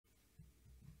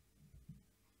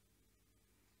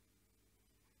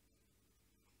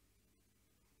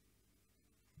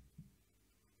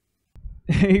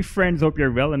Hey friends, hope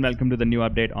you're well and welcome to the new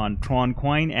update on Tron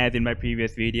coin. As in my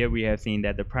previous video, we have seen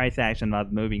that the price action was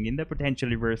moving in the potential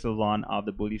reversal zone of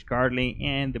the bullish Gartley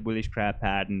and the bullish crab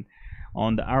pattern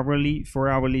on the hourly,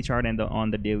 4-hourly chart and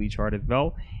on the daily chart as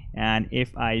well. And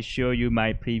if I show you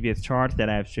my previous charts that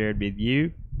I've shared with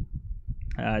you,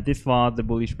 this was the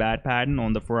bullish bad pattern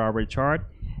on the 4-hour chart,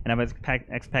 and I was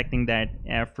expecting that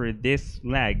after this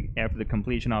leg, after the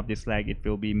completion of this leg, it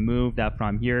will be moved up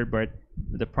from here, but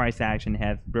the price action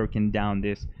has broken down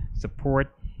this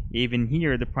support. Even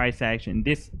here, the price action,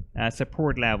 this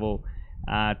support level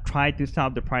tried to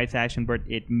stop the price action, but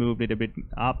it moved it a bit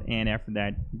up, and after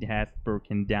that it has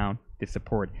broken down the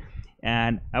support.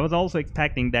 And I was also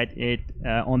expecting that it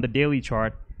on the daily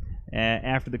chart,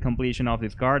 after the completion of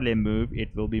this Gartley move,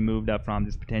 it will be moved up from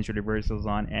this potential reversal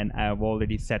zone, and I've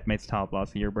already set my stop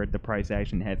loss here, but the price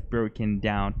action has broken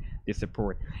down the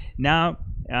support. Now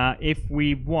if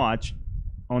we watch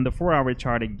on the 4-hour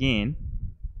chart again,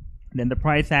 then the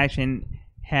price action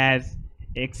has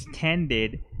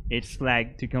extended its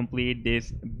leg to complete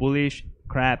this bullish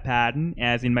crab pattern.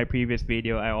 As in my previous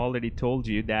video, I already told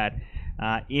you that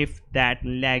if that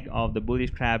leg of the bullish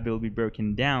crab will be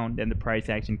broken down, then the price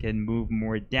action can move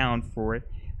more down for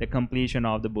the completion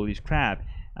of the bullish crab.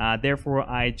 Therefore,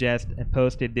 I just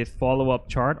posted this follow-up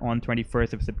chart on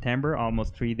 21st of September,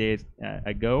 almost 3 days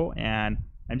ago, and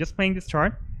I'm just playing this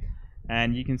chart,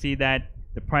 and you can see that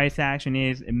the price action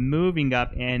is moving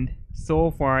up, and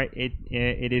so far it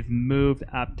is moved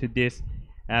up to this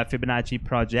Fibonacci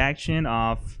projection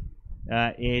of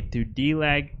A to D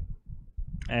leg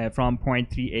from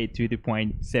 0.382 to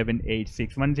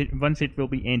 0.786. Once it will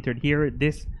be entered here,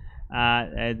 this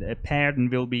pattern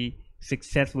will be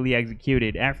successfully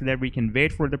executed. After that, we can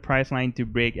wait for the price line to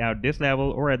break out this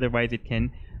level, or otherwise it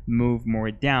can move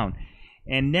more down.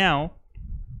 And now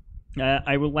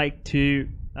I would like to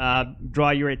draw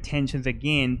your attentions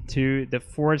again to the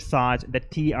Forsage, the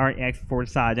TRX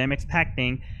Forsage. I'm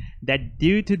expecting that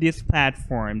due to this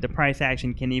platform, the price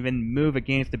action can even move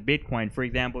against the Bitcoin. For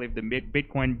example, if the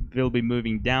Bitcoin will be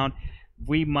moving down,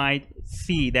 we might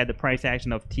see that the price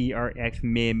action of TRX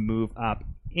may move up,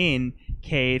 in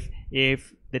case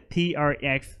if the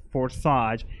TRX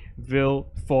Forsage will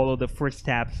follow the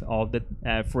footsteps of the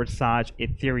Forsage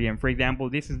Ethereum. For example,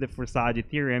 this is the Forsage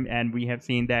Ethereum, and we have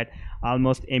seen that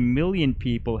almost 1 million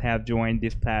people have joined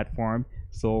this platform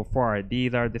so far.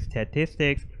 These are the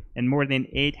statistics, and more than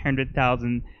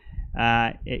 800,000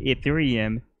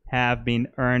 Ethereum have been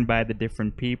earned by the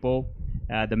different people,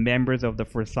 the members of the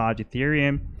Forsage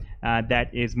Ethereum.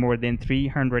 That is more than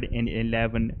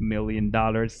 $311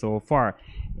 million so far.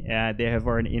 They have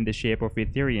earned in the shape of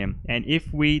Ethereum. And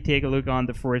if we take a look on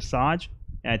the Forsage,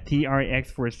 TRX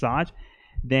Forsage,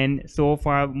 then so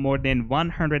far more than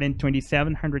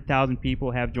 127,000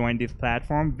 people have joined this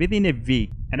platform within a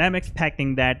week. And I'm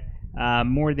expecting that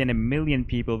more than 1 million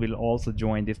people will also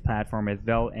join this platform as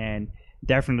well, and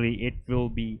definitely it will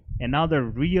be another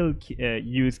real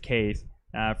use case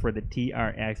for the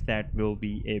TRX that will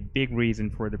be a big reason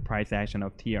for the price action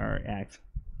of TRX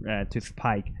to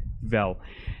spike well.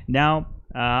 Now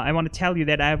I want to tell you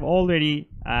that I've already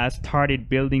started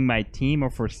building my team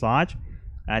of Forsage,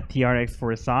 TRX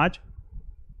Forsage,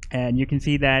 and you can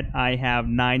see that I have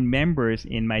 9 members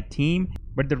in my team.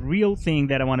 But the real thing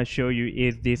that I want to show you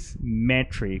is this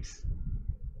metrics.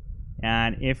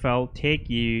 And if I'll take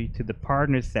you to the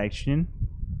partners section,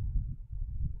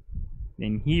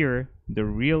 then here the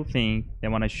real thing that I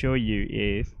want to show you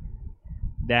is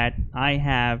that I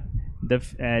have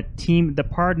the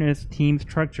partners team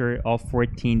structure of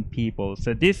 14 people.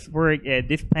 So this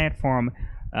platform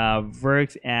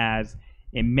works as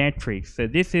a matrix. So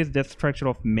this is the structure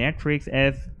of matrix.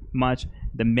 As much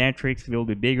the matrix will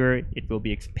be bigger, it will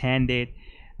be expanded,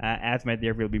 as much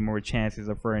there will be more chances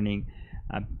of earning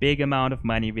a big amount of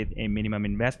money with a minimum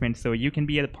investment. So you can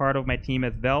be a part of my team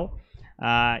as well.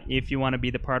 If you want to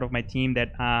be the part of my team,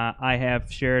 that I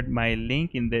have shared my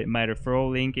link in my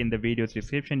referral link in the video's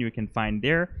description. You can find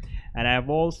there, and I've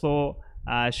also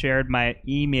shared my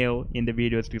email in the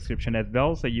video's description as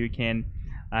well, so you can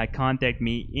contact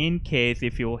me in case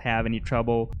if you have any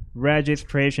trouble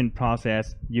registration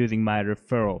process using my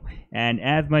referral. And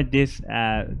as much this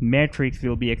matrix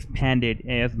will be expanded,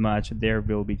 as much there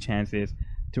will be chances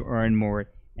to earn more.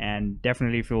 And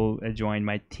definitely if you'll join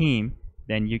my team,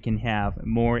 then you can have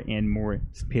more and more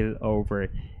spillover.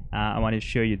 I want to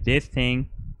show you this thing.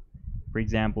 For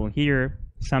example, here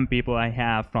some people I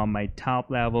have from my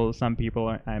top level, some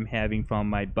people I'm having from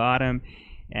my bottom,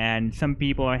 and some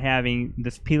people are having the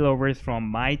spillovers from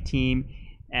my team,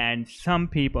 and some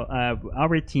people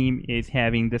our team is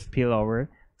having the spillover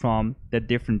from the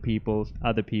different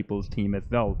other people's team as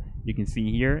well. You can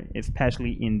see here,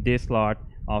 especially in this lot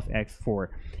of X4.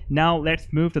 Now let's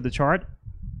move to the chart.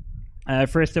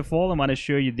 First of all, I want to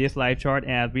show you this live chart.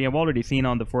 As we have already seen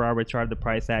on the 4-hour chart, the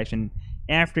price action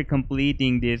after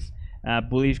completing this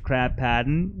bullish crab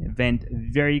pattern went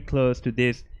very close to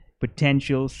this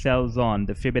potential sell zone,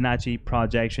 the Fibonacci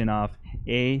projection of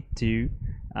A to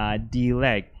D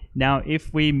leg. Now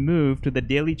if we move to the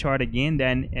daily chart again,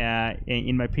 then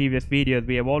in my previous videos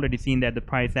we have already seen that the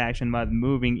price action was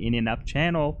moving in an up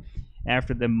channel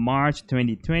after the March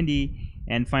 2020,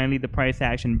 and finally the price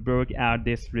action broke out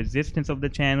this resistance of the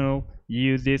channel,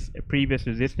 used this previous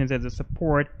resistance as a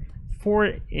support.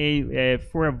 For a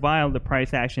while the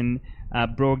price action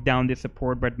broke down this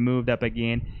support but moved up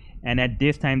again, and at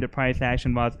this time the price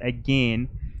action was again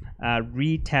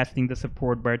retesting the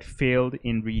support but failed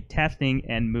in retesting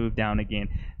and moved down again.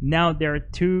 Now there are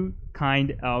two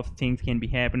kind of things can be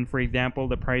happen. For example,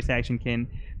 the price action can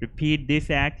repeat this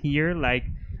act here, like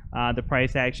the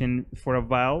price action for a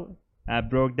while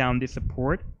broke down this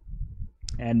support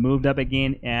and moved up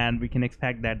again, and we can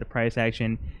expect that the price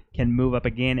action can move up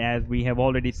again, as we have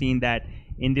already seen that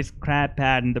in this crab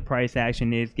pattern the price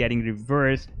action is getting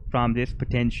reversed from this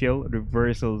potential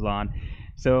reversal zone.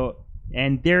 So,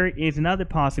 and there is another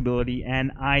possibility,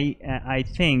 and I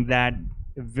think that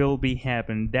will be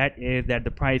happen, that is that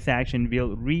the price action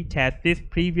will retest this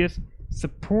previous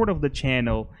support of the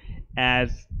channel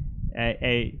as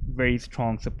a very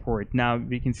strong support. Now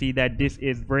we can see that this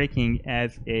is working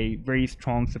as a very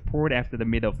strong support after the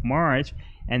mid of March,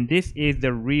 and this is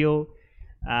the real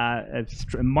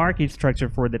market structure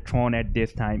for the Tron at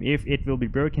this time. If it will be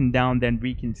broken down, then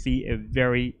we can see a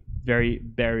very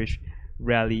bearish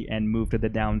rally and move to the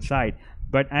downside,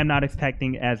 but I'm not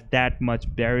expecting as that much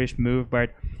bearish move.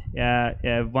 But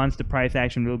once the price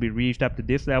action will be reached up to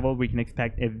this level, we can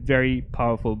expect a very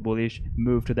powerful bullish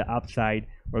move to the upside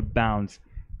or bounce.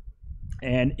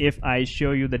 And if I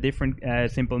show you the different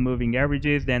simple moving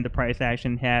averages, then the price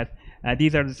action has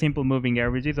these are the simple moving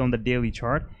averages on the daily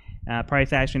chart.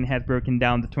 Price action has broken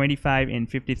down the 25 and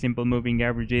 50 simple moving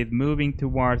averages, moving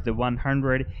towards the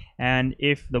 100, and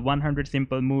if the 100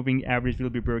 simple moving average will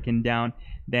be broken down,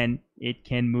 then it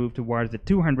can move towards the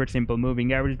 200 simple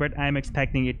moving average, but I'm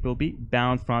expecting it will be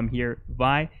bounced from here.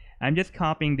 Why? I'm just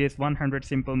copying this 100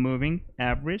 simple moving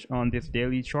average on this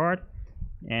daily chart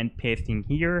and pasting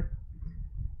here.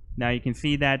 Now you can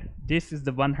see that this is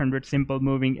the 100 simple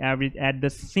moving average at the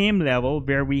same level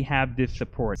where we have this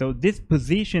support. So this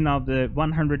position of the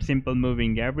 100 simple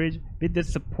moving average with the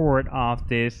support of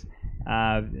this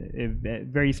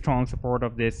very strong support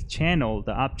of this channel,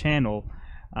 the up channel,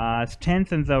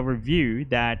 strengthens our view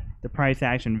that the price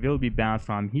action will be bounced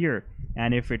from here,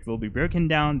 and if it will be broken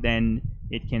down, then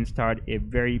it can start a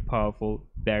very powerful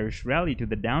bearish rally to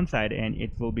the downside, and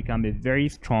it will become a very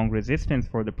strong resistance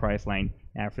for the price line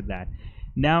after that.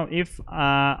 Now if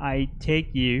I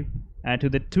take you to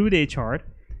the 2-day chart,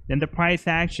 then the price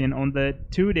action on the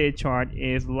 2-day chart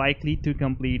is likely to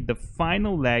complete the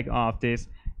final leg of this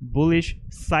bullish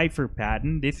cipher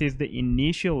pattern. This is the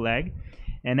initial leg,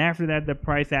 and after that the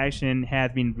price action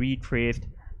has been retraced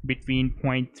between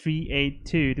 0.382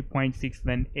 to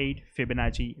 0.618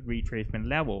 Fibonacci retracement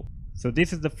level. So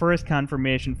this is the first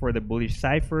confirmation for the bullish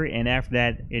cipher, and after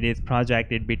that it is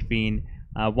projected between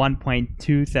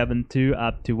 1.272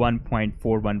 up to 1.414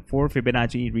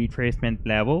 Fibonacci retracement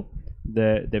level,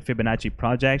 the Fibonacci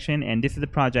projection, and this is the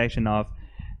projection of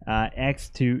X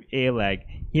to A leg.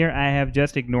 Here I have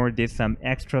just ignored this some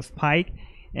extra spike,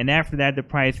 and after that the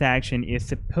price action is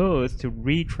supposed to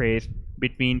retrace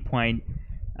between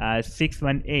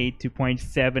 0.618 to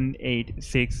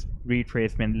 0.786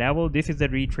 retracement level. This is the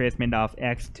retracement of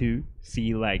X to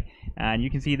C leg, and you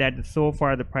can see that so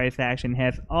far the price action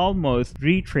has almost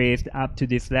retraced up to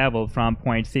this level from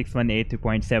 0.618 to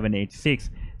 0.786.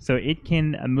 So it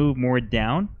can move more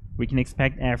down. We can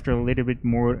expect after a little bit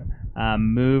more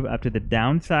move up to the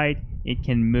downside, it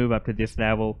can move up to this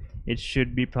level. It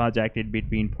should be projected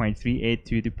between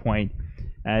 0.382 to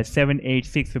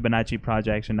 0.786 Fibonacci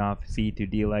projection of C to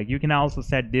D leg. You can also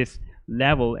set this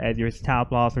level as your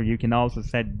stop loss, or you can also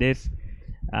set this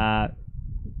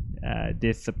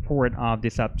this support of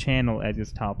this up channel as your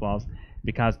stop loss,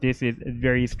 because this is a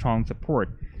very strong support.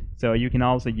 So you can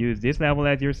also use this level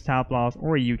as your stop loss,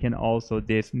 or you can also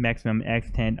this maximum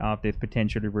extent of this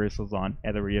potential reversal zone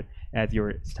as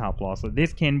your stop loss. So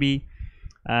this can be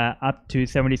up to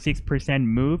 76%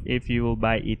 move if you will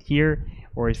buy it here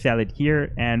or sell it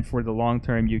here, and for the long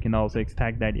term you can also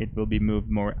expect that it will be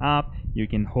moved more up. You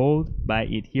can buy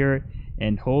it here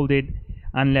and hold it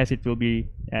unless it will be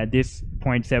this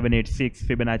 0.786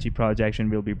 Fibonacci projection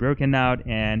will be broken out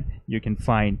and you can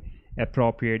find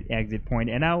appropriate exit point.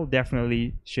 And I'll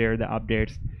definitely share the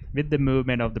updates with the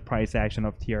movement of the price action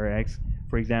of TRX.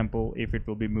 For example, if it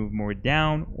will be moved more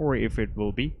down or if it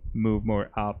will be moved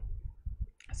more up.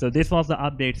 So this was the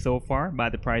update so far by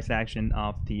the price action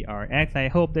of TRX. I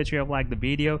hope that you have liked the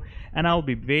video, and I'll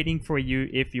be waiting for you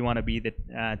if you want to be the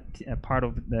part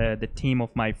of the team of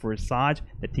my Forsage,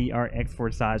 the TRX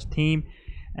Forsage team.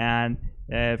 And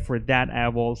for that, I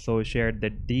have also shared the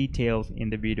details in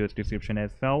the video's description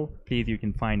as well. Please, you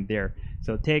can find there.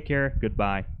 So take care.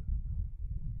 Goodbye.